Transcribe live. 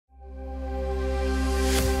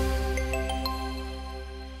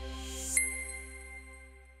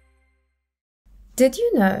Did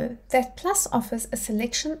you know that Plus offers a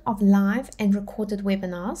selection of live and recorded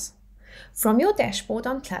webinars? From your dashboard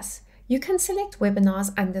on Plus, you can select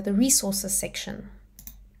webinars under the Resources section.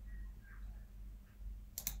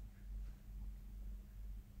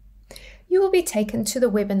 You will be taken to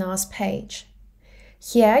the Webinars page.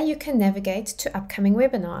 Here you can navigate to upcoming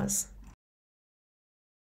webinars.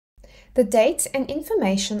 The dates and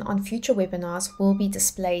information on future webinars will be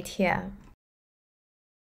displayed here.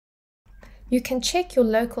 You can check your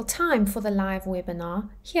local time for the live webinar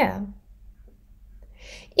here.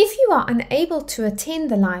 If you are unable to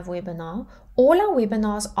attend the live webinar, all our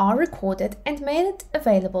webinars are recorded and made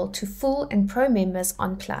available to full and pro members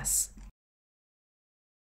on Plus.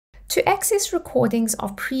 To access recordings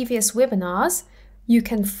of previous webinars, you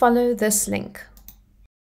can follow this link.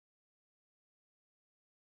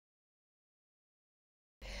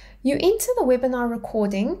 You enter the webinar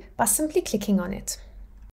recording by simply clicking on it.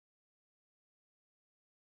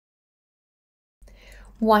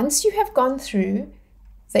 Once you have gone through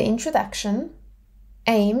the introduction,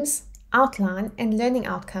 aims, outline, and learning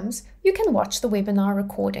outcomes, you can watch the webinar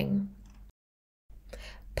recording.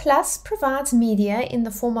 Plus provides media in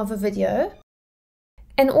the form of a video,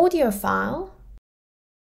 an audio file,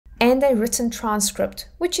 and a written transcript,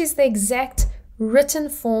 which is the exact written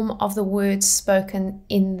form of the words spoken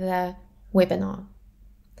in the webinar.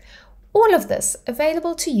 All of this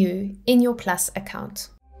available to you in your Plus account.